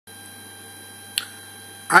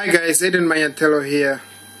Hi guys, Aiden Mayatelo here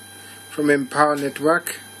from Empower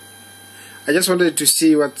Network. I just wanted to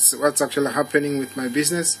see what's actually happening with my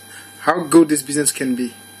business, how good this business can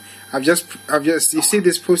be. I've just you see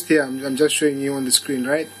this post here, I'm just showing you on the screen,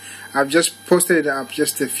 right? I've just posted it up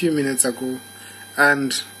just a few minutes ago,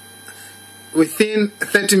 and within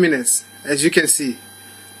 30 minutes, as you can see,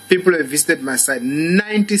 people have visited my site.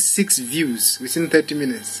 96 views within 30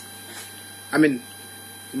 minutes. I mean,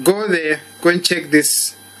 go there, go and check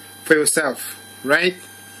this for yourself, right?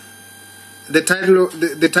 The title of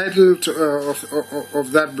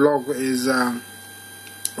that blog is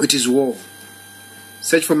It Is War.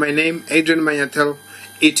 Search for my name, Adrian Mayatelo,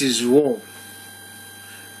 It Is War,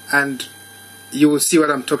 and you will see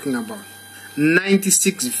what I'm talking about.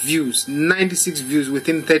 96 views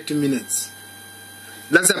within 30 minutes.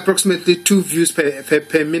 That's approximately 2 views per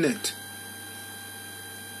minute.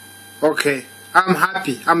 Okay, I'm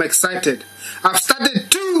happy, I'm excited. I've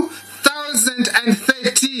started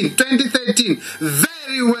 2013,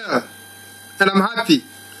 very well, and I'm happy.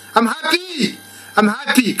 I'm happy.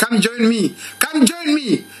 Come join me.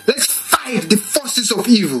 Let's fight the forces of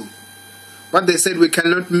evil. What they said we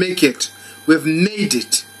cannot make it, we've made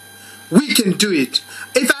it. We can do it.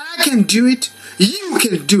 If I can do it, you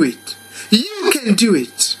can do it. You can do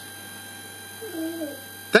it.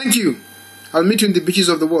 Thank you. I'll meet you in the beaches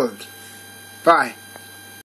of the world. Bye.